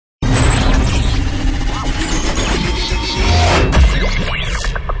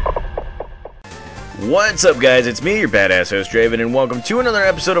What's up, guys? It's me, your badass host Draven, and welcome to another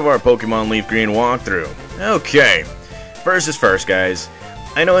episode of our Pokemon Leaf Green walkthrough. Okay, first is first, guys.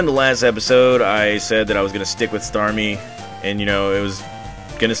 I know in the last episode I said that I was going to stick with Starmie, and you know, it was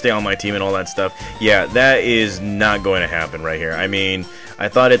going to stay on my team and all that stuff. Yeah, that is not going to happen right here. I mean, I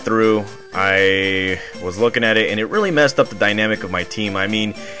thought it through, I was looking at it, and it really messed up the dynamic of my team. I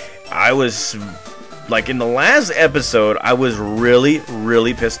mean, I was... like in the last episode, I was really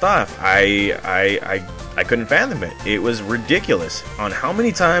pissed off. I couldn't fathom it. It was ridiculous on how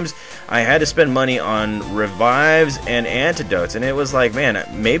many times I had to spend money on revives and antidotes, and it was like, man,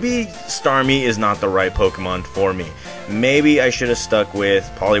 maybe Starmie is not the right Pokemon for me. Maybe I should have stuck with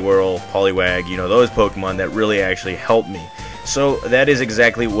Poliwhirl, Poliwag, you know, those Pokemon that really actually helped me. So that is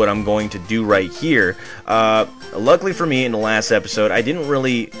exactly what I'm going to do right here. Luckily for me, in the last episode, I didn't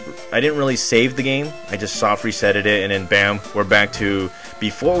really save the game. I just soft resetted it, and then bam, we're back to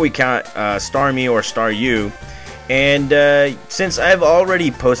before we caught Starmie or Staryu. And since I've already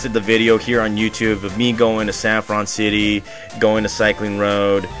posted the video here on YouTube of me going to Saffron City, going to Cycling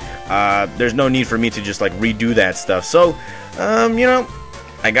Road, there's no need for me to just like redo that stuff. So, you know,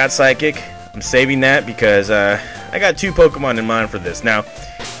 I got Psychic. I'm saving that because I got two Pokemon in mind for this. Now,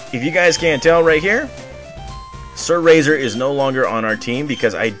 if you guys can't tell right here, Sir Razor is no longer on our team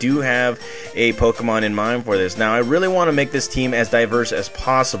because I do have a Pokemon in mind for this. Now, I really want to make this team as diverse as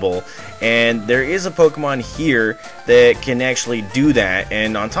possible, and there is a Pokemon here that can actually do that.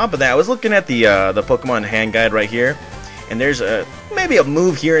 And on top of that, I was looking at the Pokemon hand guide right here, and there's maybe a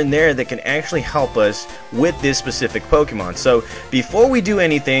move here and there that can actually help us with this specific Pokemon. So, before we do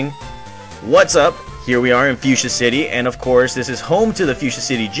anything, what's up? Here we are in Fuchsia City, and of course, this is home to the Fuchsia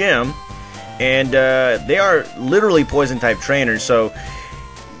City Gym. And they are literally poison-type trainers, so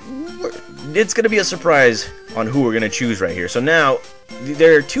it's going to be a surprise on who we're going to choose right here. So now,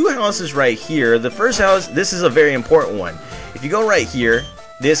 there are two houses right here. The first house, this is a very important one. If you go right here,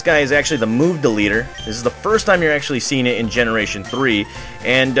 this guy is actually the move deleter. This is the first time you're actually seeing it in Generation 3.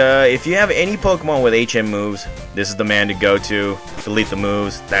 And if you have any Pokemon with HM moves, this is the man to go to. Delete the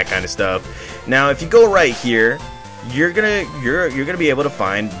moves, that kind of stuff. Now, if you go right here, you're gonna be able to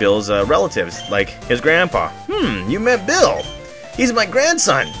find Bill's relatives, like his grandpa. You met Bill. He's my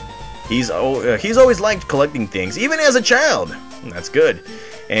grandson. He's always liked collecting things, even as a child. That's good.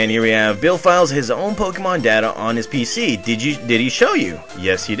 And here we have Bill files his own Pokemon data on his PC. Did he show you?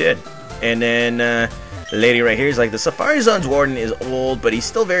 Yes, he did. And then the lady right here is like, the Safari Zone's warden is old, but he's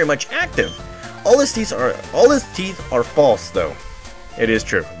still very much active. All his teeth are false, though. It is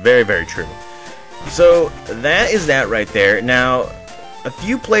true. Very true. So that is that right there. Now, a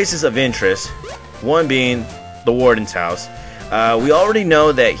few places of interest, one being the warden's house. We already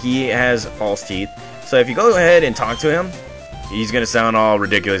know that he has false teeth, so if you go ahead and talk to him, he's gonna sound all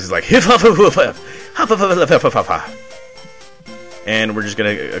ridiculous. He's like, and we're just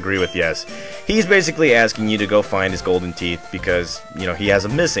gonna agree with yes. He's basically asking you to go find his golden teeth because, you know, he has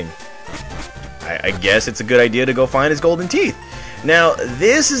them missing. I guess it's a good idea to go find his golden teeth. Now,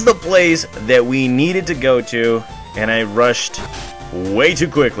 this is the place that we needed to go to, and I rushed way too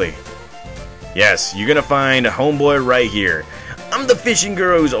quickly. Yes, you're gonna find a homeboy right here. I'm the fishing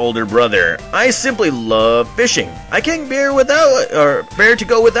guru's older brother. I simply love fishing. I can't bear to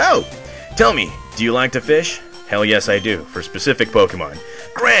go without. Tell me, do you like to fish? Hell yes, I do, for specific Pokemon.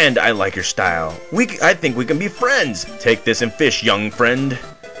 Grand, I like your style. I think we can be friends. Take this and fish, young friend.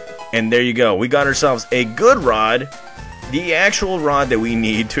 And there you go. We got ourselves a good rod. The actual rod that we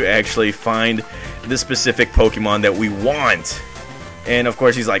need to actually find the specific Pokemon that we want. And of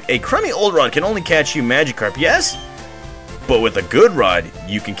course he's like, a crummy old rod can only catch you Magikarp, yes? But with a good rod,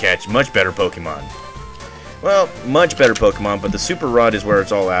 you can catch much better Pokemon. Well, much better Pokemon, but the Super Rod is where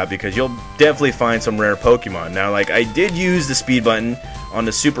it's all at because you'll definitely find some rare Pokemon. Now, like, I did use the speed button on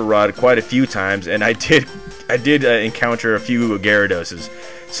the Super Rod quite a few times, and I did encounter a few Gyaradoses.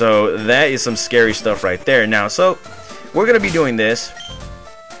 So that is some scary stuff right there. Now, so we're gonna be doing this,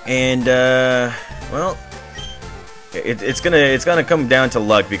 and well, it's gonna come down to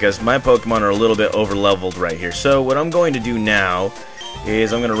luck because my Pokemon are a little bit over leveled right here. So what I'm going to do now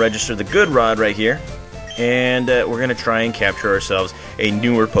is I'm gonna register the good rod right here, and we're gonna try and capture ourselves a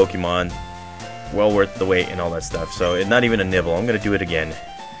newer Pokemon, well worth the wait and all that stuff. So it's not even a Nibble. I'm gonna do it again.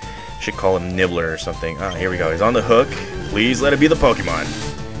 Should call him Nibbler or something. Ah, here we go. He's on the hook. Please let it be the Pokemon.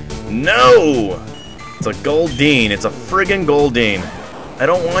 No! It's a Goldeen. It's a friggin' Goldeen. I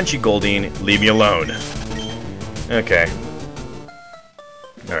don't want you, Goldeen. Leave me alone. Okay.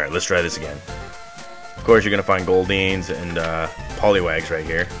 Alright, let's try this again. Of course, you're gonna find Goldeens and Poliwags right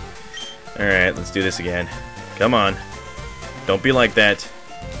here. Alright, let's do this again. Come on. Don't be like that.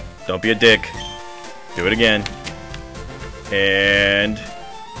 Don't be a dick. Do it again. And...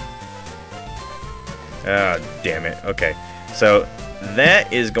 ah, damn it. Okay. So,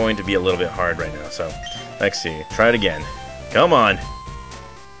 that is going to be a little bit hard right now. So, let's see. Try it again. Come on.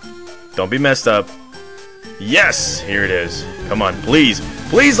 Don't be messed up. Yes! Here it is. Come on, please.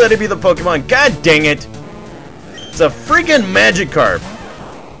 Please let it be the Pokemon. God dang it! It's a freaking Magikarp.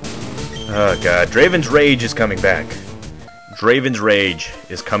 Oh, God. Draven's Rage is coming back. Draven's Rage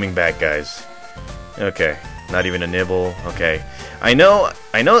is coming back, guys. Okay. Not even a nibble. Okay. I know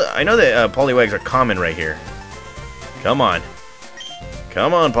that Poliwags are common right here. Come on.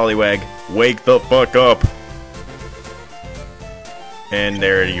 Come on, Poliwag. Wake the fuck up. And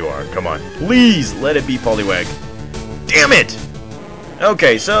there you are. Come on. Please let it be Poliwag. Damn it!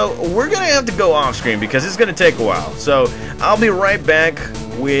 Okay, so we're going to have to go off screen because it's going to take a while. So I'll be right back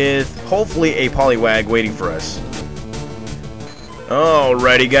with hopefully a Poliwag waiting for us.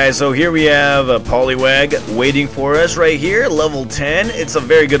 Alrighty guys, so here we have a Poliwag waiting for us right here, level 10. It's a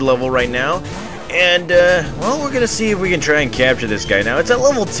very good level right now. And, well, we're gonna see if we can try and capture this guy. Now, it's at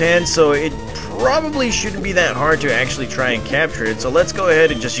level 10, so it probably shouldn't be that hard to actually try and capture it. So let's go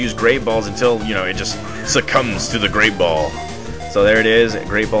ahead and just use Great Balls until, you know, it just succumbs to the Great Ball. So there it is,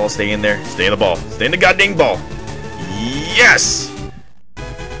 Great Ball, stay in there, stay in the ball, stay in the goddamn ball. Yes!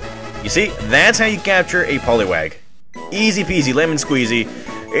 You see, that's how you capture a Poliwag. Easy peasy, lemon squeezy.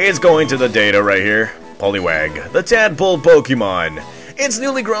 It's going to the data right here. Poliwag, the tadpole Pokemon. Its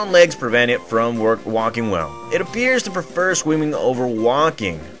newly grown legs prevent it from walking well. It appears to prefer swimming over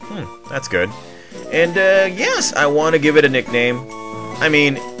walking. That's good. And, yes, I want to give it a nickname. I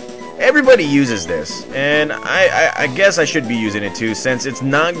mean, everybody uses this. And I guess I should be using it too, since it's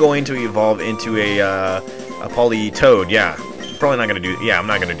not going to evolve into a Politoad, yeah. Probably not going to do... yeah, I'm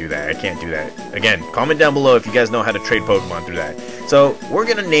not going to do that. I can't do that. Again, comment down below if you guys know how to trade Pokemon through that. So, we're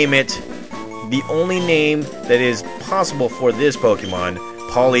going to name it the only name that is possible for this Pokemon,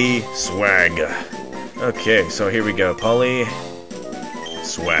 Poliswag. Okay, so here we go. Poliswag.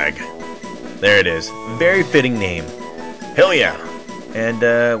 There it is. Very fitting name. Hell yeah. And,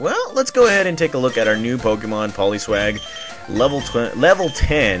 well, let's go ahead and take a look at our new Pokemon, Poliswag. Level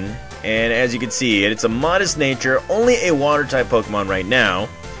 10. And as you can see, it's a modest nature, only a water-type Pokemon right now.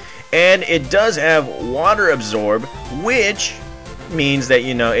 And it does have Water Absorb, which means that,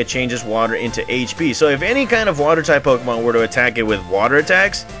 you know, it changes water into HP. So if any kind of water-type Pokemon were to attack it with water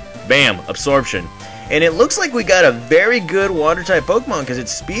attacks, bam, absorption. And it looks like we got a very good water-type Pokemon because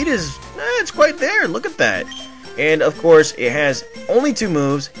its speed is, it's quite there. Look at that. And of course, it has only 2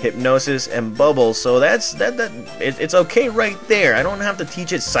 moves, Hypnosis and Bubble, so it's okay right there. I don't have to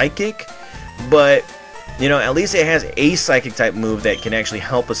teach it Psychic, but, you know, at least it has a Psychic type move that can actually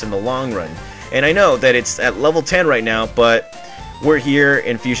help us in the long run. And I know that it's at level 10 right now, but we're here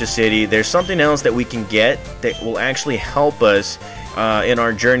in Fuchsia City. There's something else that we can get that will actually help us in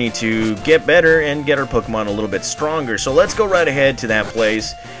our journey to get better and get our Pokemon a little bit stronger. So let's go right ahead to that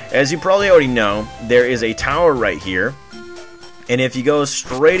place. As you probably already know, there is a tower right here, and if you go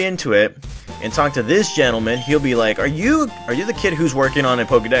straight into it and talk to this gentleman, he'll be like, are you the kid who's working on a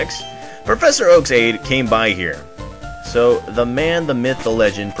Pokedex? Professor Oak's aide came by here. So the man, the myth, the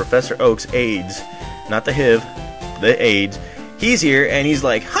legend, Professor Oak's aides, not the HIV, the aides, he's here and he's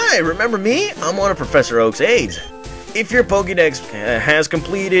like, hi, remember me? I'm one of Professor Oak's aides. If your Pokedex has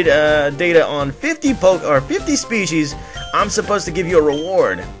completed data on 50 species, I'm supposed to give you a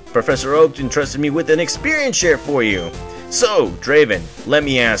reward. Professor Oak entrusted me with an experience share for you. So, Draven, let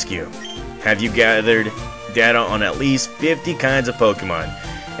me ask you, have you gathered data on at least 50 kinds of Pokemon?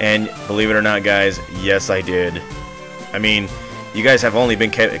 And believe it or not, guys, yes I did. I mean, you guys have only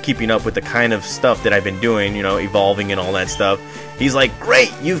been keeping up with the kind of stuff that I've been doing, you know, evolving and all that stuff. He's like,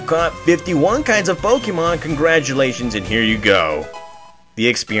 great, you've caught 51 kinds of Pokemon, congratulations, and here you go. The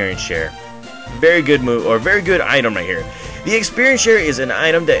experience share. Very good move, or very good item right here. The experience share is an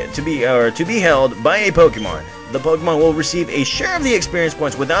item that to be held by a Pokemon. The Pokemon will receive a share of the experience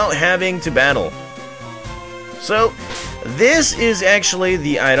points without having to battle. So, this is actually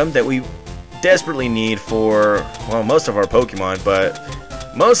the item that we desperately need for, well, most of our Pokemon, but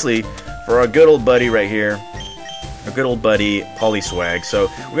mostly for our good old buddy right here. Our good old buddy, Poliswag. So,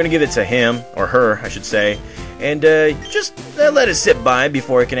 we're going to give it to him, or her, I should say. And just let it sit by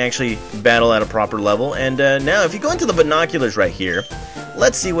before it can actually battle at a proper level. And now, if you go into the binoculars right here,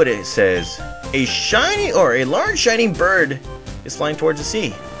 let's see what it says. A large shining bird is flying towards the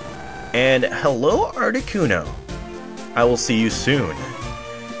sea. And hello, Articuno. I will see you soon.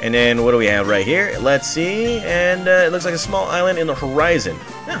 And then what do we have right here? Let's see. And it looks like a small island in the horizon.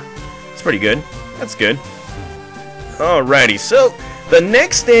 Yeah, it's pretty good. That's good. Alrighty, so the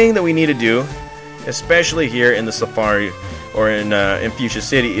next thing that we need to do especially here in the Safari, or in Fuchsia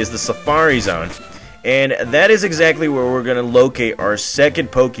City, is the Safari Zone. And that is exactly where we're going to locate our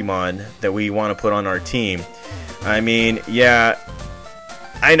second Pokemon that we want to put on our team. I mean, yeah,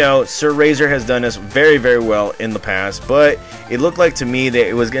 I know Sir Razor has done this very, very well in the past, but it looked like to me that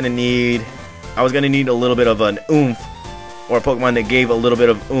it was going to need, I was going to need a little bit of an oomph, or a Pokemon that gave a little bit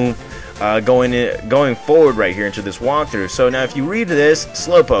of oomph going forward right here into this walkthrough. So now if you read this,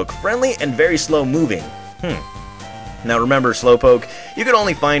 Slowpoke, friendly and very slow moving. Now remember, Slowpoke, you could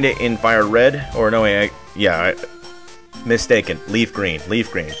only find it in Fire Red, or no way, mistaken, Leaf Green.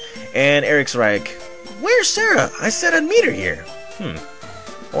 And Eric's like, where's Sarah? I said I'd meet her here. I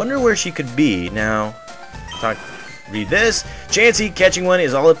wonder where she could be. Now, read this. Chansey catching one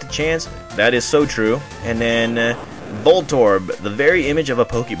is all up to chance. That is so true. And then Voltorb, the very image of a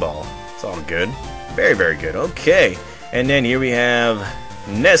Pokeball. It's all good. Very, very good. Okay. And then here we have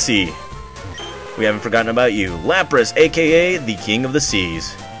Nessie. We haven't forgotten about you. Lapras, aka the King of the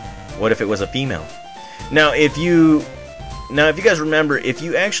Seas. What if it was a female? Now, if you guys remember, if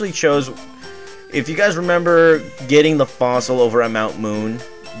you guys remember getting the fossil over at Mount Moon,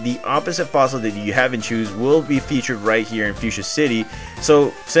 the opposite fossil that you haven't choose will be featured right here in Fuchsia City.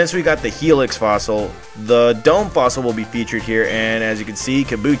 So since we got the Helix fossil, the Dome fossil will be featured here, and as you can see,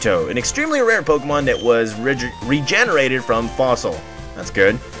 Kabuto, an extremely rare Pokemon that was regenerated from fossil. That's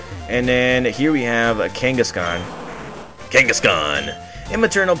good. And then here we have a Kangaskhan, a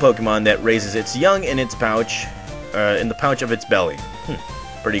maternal Pokemon that raises its young in its pouch, in the pouch of its belly.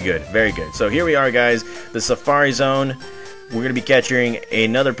 Pretty good, very good. So here we are, guys, the Safari Zone. We're going to be catching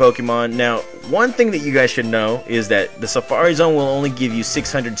another Pokemon. Now, one thing that you guys should know is that the Safari Zone will only give you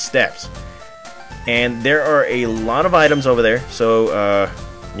 600 steps. And there are a lot of items over there. So,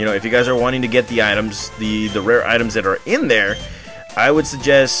 you know, if you guys are wanting to get the items, the rare items that are in there, I would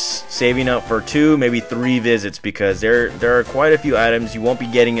suggest saving up for 2, maybe 3 visits, because there are quite a few items. You won't be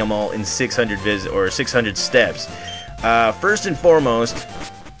getting them all in 600 visits or 600 steps. First and foremost,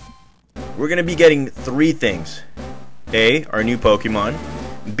 we're going to be getting 3 things. A, our new Pokemon.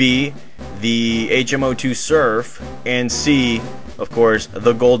 B, the HMO2 Surf. And C, of course,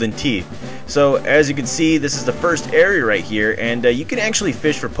 the Golden Teeth. So, as you can see, this is the first area right here, and you can actually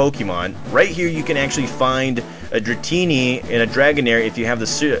fish for Pokemon. Right here, you can actually find a Dratini and a Dragonair if you have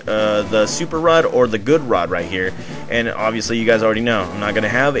the Super Rod or the Good Rod right here. And obviously, you guys already know, I'm not going to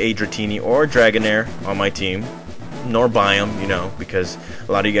have a Dratini or a Dragonair on my team, nor buy them, you know, because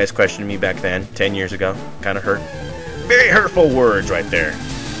a lot of you guys questioned me back then, 10 years ago. Kind of hurt. Very hurtful words right there.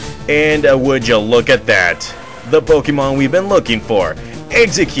 And would you look at that? The Pokemon we've been looking for.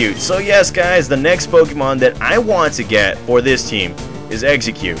 Execute. So yes, guys, the next Pokemon that I want to get for this team is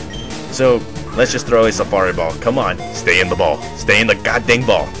Execute. So let's just throw a Safari Ball. Come on. Stay in the ball. Stay in the goddamn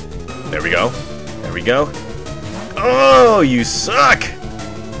ball. There we go. There we go. Oh, you suck.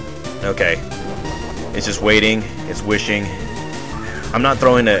 Okay. It's just waiting. It's wishing. I'm not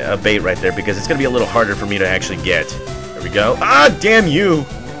throwing a bait right there because it's going to be a little harder for me to actually get. There we go. Ah, damn you.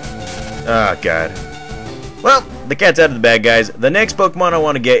 Ah, God. Well, the cat's out of the bag, guys. The next Pokemon I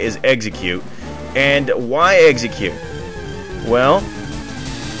want to get is Execute. And why Execute? Well,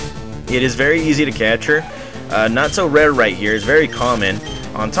 it is very easy to capture. Not so rare right here. It's very common.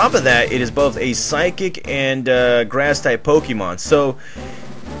 On top of that, it is both a Psychic and Grass-type Pokemon. So,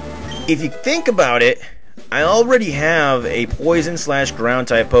 if you think about it, I already have a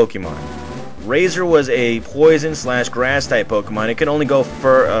Poison/Ground-type Pokemon. Razor was a Poison/Grass-type Pokemon. It can only go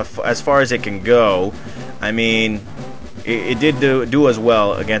for as far as it can go. I mean, it did do as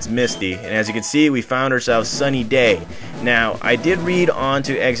well against Misty, and as you can see, we found ourselves Sunny Day. Now, I did read on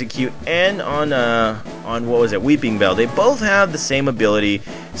to Execute and on what was it, Weeping Bell. They both have the same ability.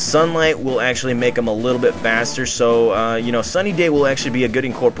 Sunlight will actually make them a little bit faster, so you know, Sunny Day will actually be a good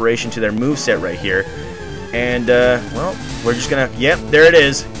incorporation to their moveset right here. And well, we're just gonna, yep, there it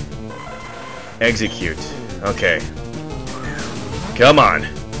is. Execute. Okay. Come on.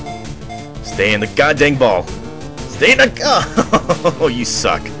 Stay in the goddamn ball. Stay in the... Oh, you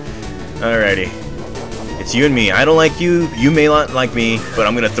suck. Alrighty. It's you and me. I don't like you. You may not like me, but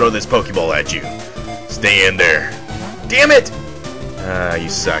I'm going to throw this Pokeball at you. Stay in there. Damn it! Ah, you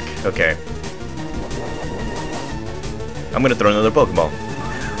suck. Okay. I'm going to throw another Pokeball.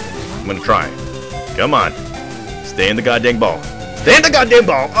 I'm going to try. Come on. Stay in the goddamn ball. Stay in the goddamn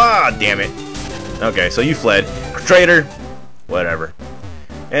ball! Ah, damn it. Okay, so you fled. Traitor. Whatever.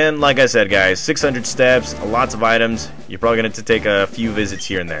 And like I said, guys, 600 steps, lots of items. You're probably going to take a few visits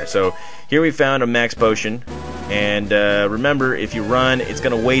here and there. So here we found a max potion. And remember, if you run, it's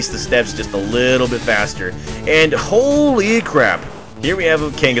going to waste the steps just a little bit faster. And holy crap, here we have a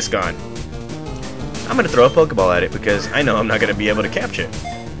Kangaskhan. I'm going to throw a Pokeball at it because I know I'm not going to be able to capture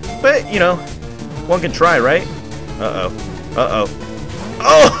it. But, you know, one can try, right? Uh-oh. Uh-oh.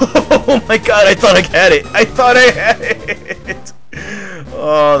 Oh my god, I thought I had it. I thought I had it.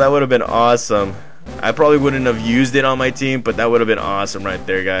 Oh, that would have been awesome. I probably wouldn't have used it on my team, but that would have been awesome right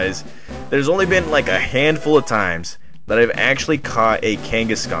there, guys. There's only been like a handful of times that I've actually caught a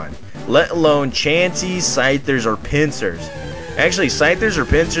Kangaskhan, let alone Chansey, Scythers, or Pincers. Actually, Scythers or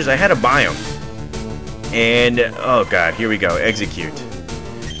Pincers, I had to buy them. And, oh god, here we go. Execute.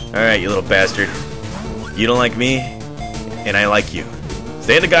 Alright, you little bastard. You don't like me, and I like you.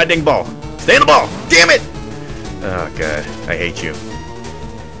 Stay in the goddamn ball. Stay in the ball. Damn it! Oh, God. I hate you.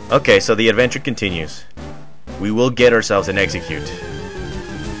 Okay, so the adventure continues. We will get ourselves an execute.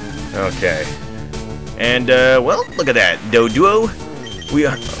 Okay. And, well, look at that. Doduo.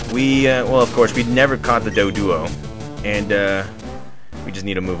 Well, of course, we never caught the Doduo. And, we just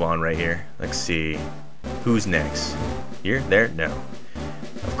need to move on right here. Let's see. Who's next? Here? There? No.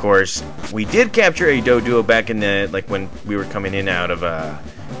 Of course, we did capture a Doduo back in the, like, when we were coming in out of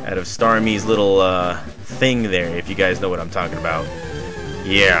Starmie's little, thing there, if you guys know what I'm talking about.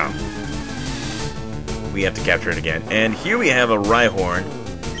 Yeah. We have to capture it again. And here we have a Rhyhorn.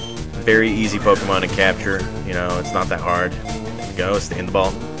 Very easy Pokemon to capture. You know, it's not that hard. There we go. Stay in the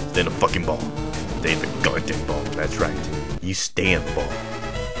ball. Stay in the fucking ball. Stay in the goddamn ball. That's right. You stay in the ball.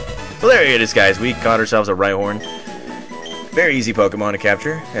 So there it is, guys. We caught ourselves a Rhyhorn. Very easy Pokemon to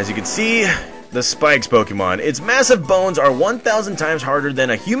capture. As you can see, the Spikes Pokemon. Its massive bones are 1,000 times harder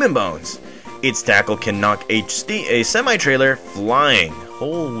than a human bones. Its tackle can knock a semi-trailer flying.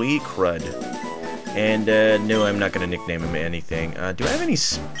 Holy crud. And, no, I'm not going to nickname him anything. Do I have any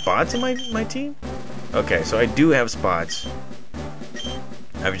spots in my team? Okay, so I do have spots.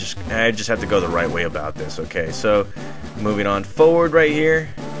 I just have to go the right way about this. Okay, so moving on forward right here.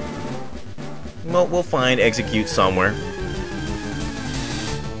 Well, we'll find Execute somewhere.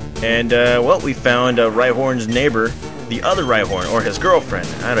 And, well, we found Rhyhorn's neighbor, the other Rhyhorn, or his girlfriend.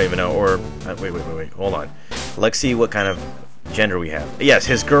 I don't even know, or... wait, hold on. Let's see what kind of gender we have. Yes,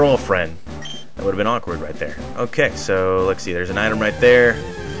 his girlfriend. That would have been awkward right there. Okay, so let's see. There's an item right there.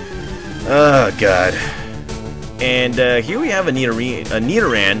 Oh, God. And here we have a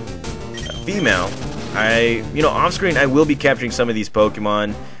Nidoran, a female. You know, off screen, I will be capturing some of these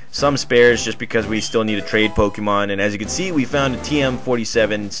Pokemon. Some spares just because we still need to trade Pokemon. And as you can see, we found a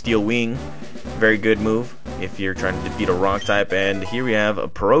TM47 Steel Wing. Very good move if you're trying to defeat a rock type. And here we have a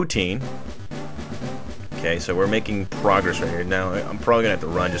Protein. Okay, so we're making progress right here. Now, I'm probably going to have to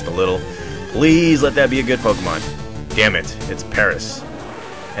run just a little. Please let that be a good Pokemon. Damn it, it's Paris.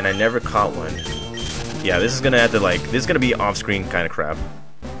 And I never caught one. Yeah, this is going to have to, like, this is going to be off-screen kind of crap.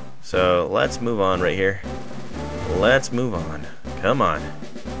 So, let's move on right here. Let's move on. Come on.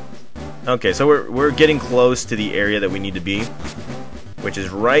 Okay, so we're getting close to the area that we need to be, which is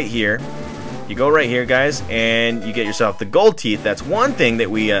right here. You go right here, guys, and you get yourself the gold teeth. That's one thing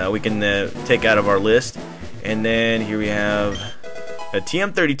that we can take out of our list. And then here we have a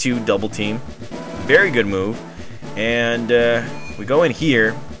TM32 double team. Very good move. And we go in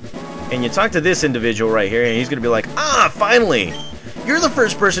here, and you talk to this individual right here, and he's gonna be like, "Ah, finally! You're the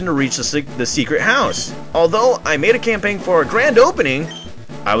first person to reach the secret house. Although I made a campaign for a grand opening,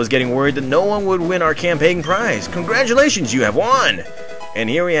 I was getting worried that no one would win our campaign prize. Congratulations, you have won!" And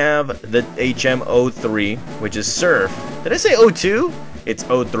here we have the HM03, which is Surf. Did I say 02? It's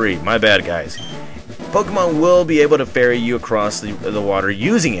 03. My bad, guys. Pokemon will be able to ferry you across the water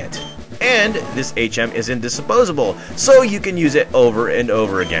using it. And this HM isn't disposable, so you can use it over and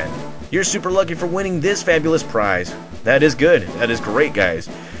over again. You're super lucky for winning this fabulous prize. That is good. That is great, guys.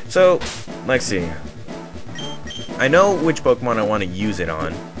 So, let's see. I know which Pokemon I want to use it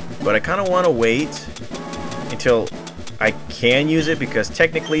on, but I kind of want to wait until I can use it, because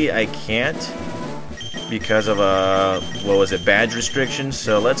technically I can't because of what was it, badge restrictions.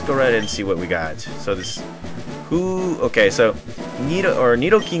 So let's go right ahead and see what we got. So this, okay, so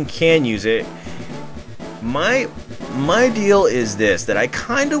Nidoking can use it. My deal is this, that I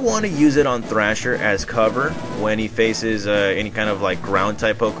kind of want to use it on Thrasher as cover when he faces any kind of like ground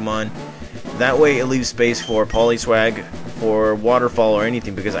type Pokemon. That way it leaves space for Polyswag, for Waterfall or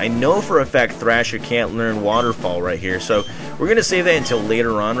anything, because I know for a fact Thrasher can't learn Waterfall right here. So we're going to save that until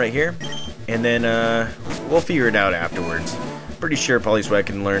later on right here, and then we'll figure it out afterwards. Pretty sure Polyswag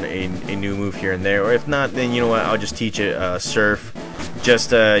can learn a new move here and there, or if not, then you know what, I'll just teach it Surf,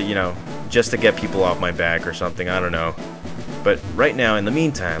 just you know, just to get people off my back or something, I don't know. But right now, in the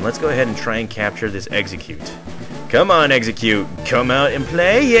meantime, let's go ahead and try and capture this Execute. Come on, Execute, come out and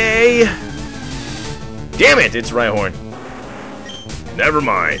play, yay! Damn it, it's Rhyhorn. Never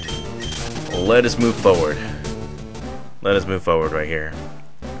mind. let us move forward. Let us move forward right here.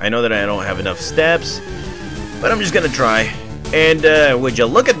 I know that I don't have enough steps, but I'm just gonna try. And would you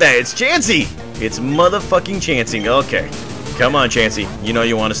look at that? It's Chansey! It's motherfucking Chansey. Okay. Come on, Chansey. You know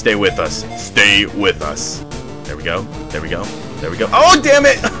you want to stay with us. Stay with us. There we go. There we go. There we go. Oh, damn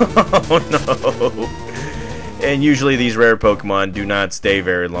it! Oh, no. And usually these rare Pokemon do not stay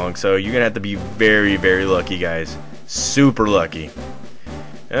very long, so you're gonna have to be very, very lucky, guys. Super lucky.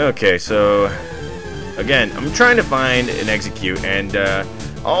 Okay, so again, I'm trying to find an Execute, and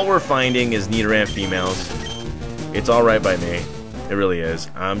all we're finding is Nidoran females. It's alright by me. It really is.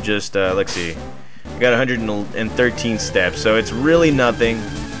 I'm just, let's see. I got 113 steps, so it's really nothing.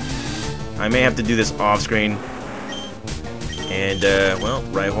 I may have to do this off screen. And, well,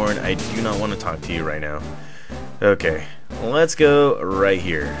 Rhyhorn, I do not want to talk to you right now. Okay, let's go right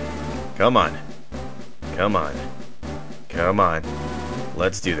here. Come on. Come on. Come on.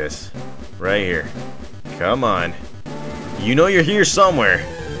 Let's do this. Right here. Come on. You know you're here somewhere.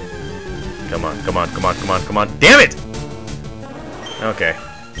 Come on, come on, come on, come on, come on. Damn it! Okay.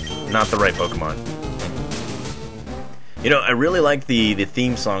 Not the right Pokemon. You know, I really like the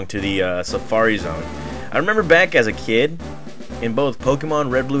theme song to the Safari Zone. I remember back as a kid, in both Pokemon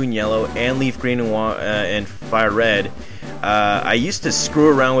Red, Blue, and Yellow, and Leaf Green and Fire Red, I used to screw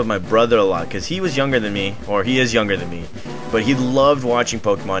around with my brother a lot, because he was younger than me, or he is younger than me, but he loved watching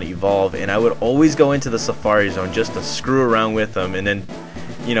Pokemon evolve, and I would always go into the Safari Zone just to screw around with them, and then,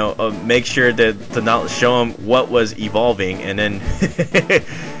 you know, make sure to not show him what was evolving, and then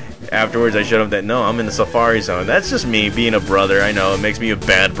afterwards I showed him that, no, I'm in the Safari Zone. That's just me being a brother. I know, it makes me a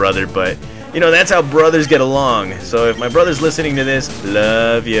bad brother, but, you know, that's how brothers get along. So if my brother's listening to this,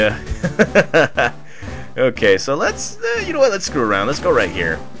 love ya. Okay, so let's, you know what, let's screw around. Let's go right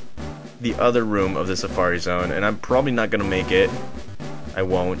here. The other room of the Safari Zone, and I'm probably not going to make it. I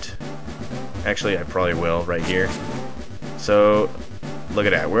won't. Actually, I probably will, right here. So, look at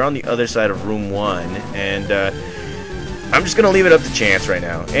that. We're on the other side of room 1, and I'm just going to leave it up to chance right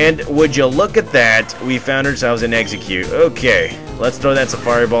now. And would you look at that, we found ourselves an Execute. Okay, let's throw that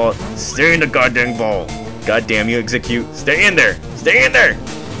Safari Ball. Stay in the goddamn ball. Goddamn you, Execute. Stay in there. Stay in there.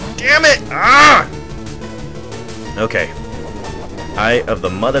 Damn it. Ah! Okay. Eye of the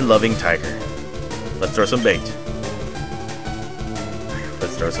mother-loving tiger. Let's throw some bait.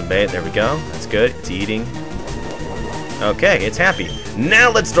 Let's throw some bait. There we go. That's good. It's eating. Okay, it's happy.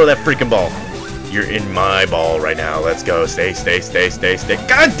 Now let's throw that freaking ball. You're in my ball right now. Let's go. Stay, stay, stay, stay, stay.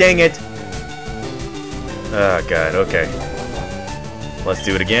 God dang it! Oh, God. Okay. Let's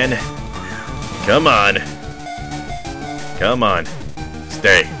do it again. Come on. Come on.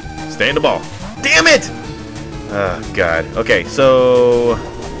 Stay. Stay in the ball. Damn it! Oh, God. Okay, so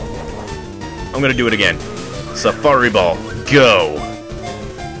I'm gonna do it again. Safari Ball. Go.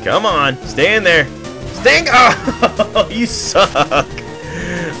 Come on. Stay in there. Stay. Oh, you suck.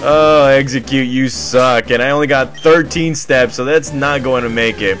 Oh, Execute, you suck. And I only got 13 steps, so that's not going to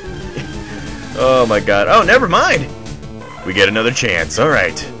make it. Oh, my God. Oh, never mind. We get another chance. All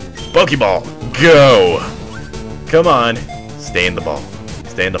right. Pokeball. Go. Come on. Stay in the ball.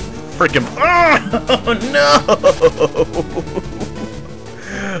 Stay in the freaking... Oh, no.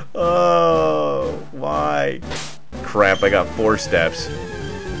 Oh, why? Crap, I got 4 steps.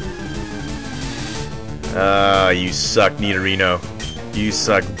 You suck, Nidorino. You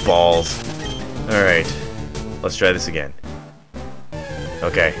suck balls. Alright. Let's try this again.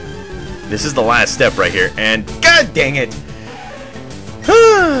 Okay. This is the last step right here, and god dang it!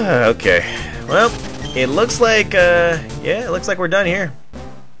 Okay. Well, it looks like, yeah, it looks like we're done here.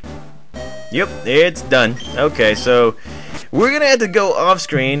 Yep, it's done. Okay, so we're gonna have to go off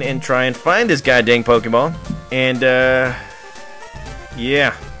screen and try and find this goddamn Pokeball. And,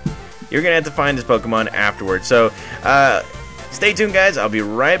 yeah. You're gonna have to find this Pokemon afterwards. So, stay tuned, guys. I'll be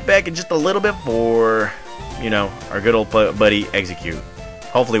right back in just a little bit for, you know, our good old buddy Execute.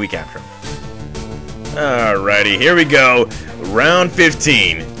 Hopefully we capture him. Alrighty, here we go. Round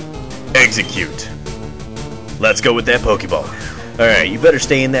 15. Execute. Let's go with that Pokeball. Alright, you better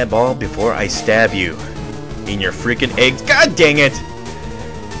stay in that ball before I stab you. In your freaking eggs. God dang it!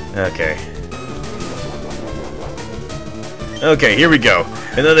 Okay. Okay, here we go.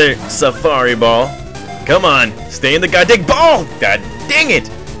 Another Safari Ball. Come on, stay in the goddamn ball! God dang it!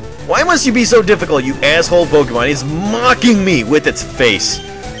 Why must you be so difficult, you asshole Pokemon? It's mocking me with its face.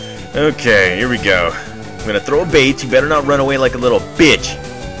 Okay, here we go. I'm gonna throw a bait. You better not run away like a little bitch.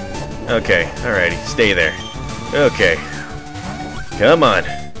 Okay, alrighty, stay there. Okay. Come on.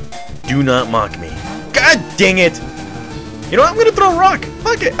 Do not mock me. God dang it! You know what? I'm gonna throw a rock.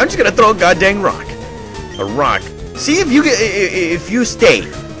 Fuck it. I'm just gonna throw a goddamn rock. A rock. See if you stay.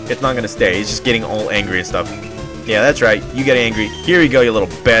 It's not gonna stay. He's just getting all angry and stuff. Yeah, that's right. You get angry. Here you go, you little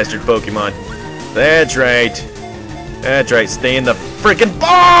bastard Pokemon. That's right. That's right. Stay in the freaking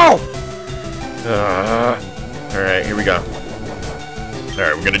ball! Alright, here we go.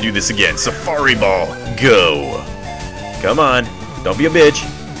 Alright, we're gonna do this again. Safari Ball. Go. Come on. Don't be a bitch.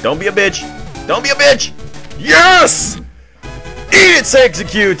 Don't be a bitch. Don't be a bitch! Yes! Eat it,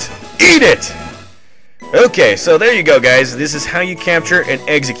 Execute! Eat it! Okay, so there you go, guys. This is how you capture and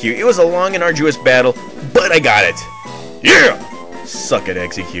execute. It was a long and arduous battle, but I got it. Yeah! Suck it,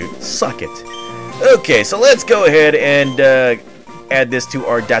 Execute. Suck it. Okay, so let's go ahead and add this to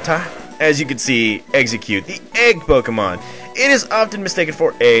our data. As you can see, Execute, the egg Pokemon. It is often mistaken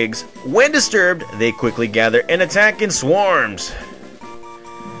for eggs. When disturbed, they quickly gather and attack in swarms.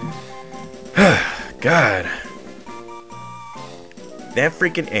 God. That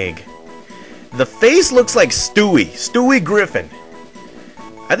freaking egg. The face looks like Stewie Griffin.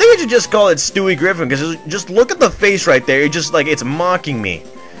 I think I should just call it Stewie Griffin, because just look at the face right there. It's just like it's mocking me.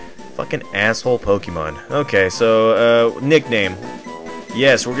 Fucking asshole Pokemon. Okay, so, nickname.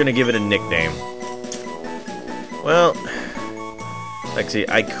 Yes, we're gonna give it a nickname. Well, let's see,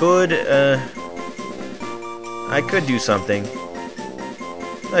 I could do something.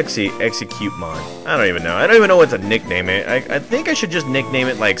 Let's see, Execute-mon. I don't even know. I don't even know what to nickname it. I think I should just nickname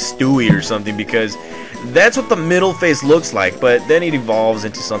it like Stewie or something, because that's what the middle face looks like, but then it evolves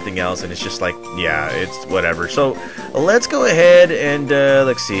into something else, and it's just like, yeah, it's whatever. So, let's go ahead and,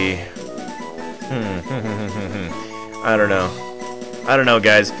 let's see. I don't know. I don't know,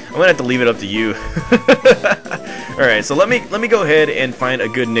 guys. I'm gonna have to leave it up to you. Alright, so let me go ahead and find a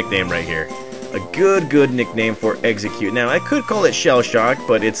good nickname right here. A good nickname for Execute. Now, I could call it Shell Shock,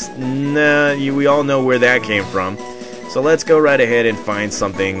 but it's we all know where that came from. So let's go right ahead and find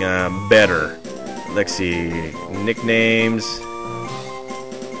something better. Let's see. Nicknames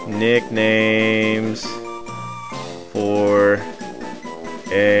for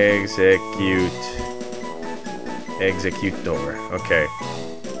Executor. Okay.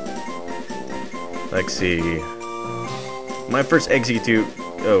 Let's see. My first Execute.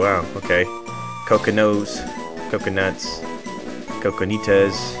 Oh wow. Okay. Coconuts, Coconitas.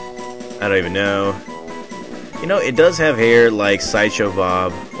 I don't even know. You know, it does have hair like Sideshow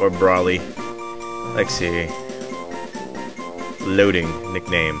Bob or Brawly. Let's see. Loading.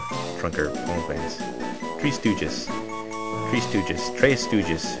 Nickname. Trunker. Homefans. Tree Stooges.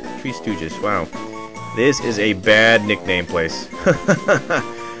 Wow. This is a bad nickname place.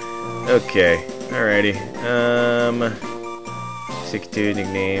 Okay. Alrighty. 62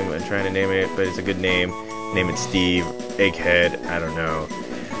 nickname. I'm trying to name it, but it's a good name. Name it Steve. Egghead. I don't know.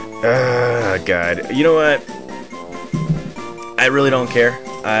 God. You know what? I really don't care.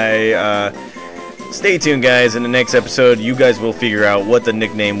 Stay tuned, guys. In the next episode, you guys will figure out what the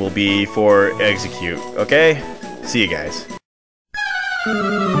nickname will be for Execute. Okay? See you guys.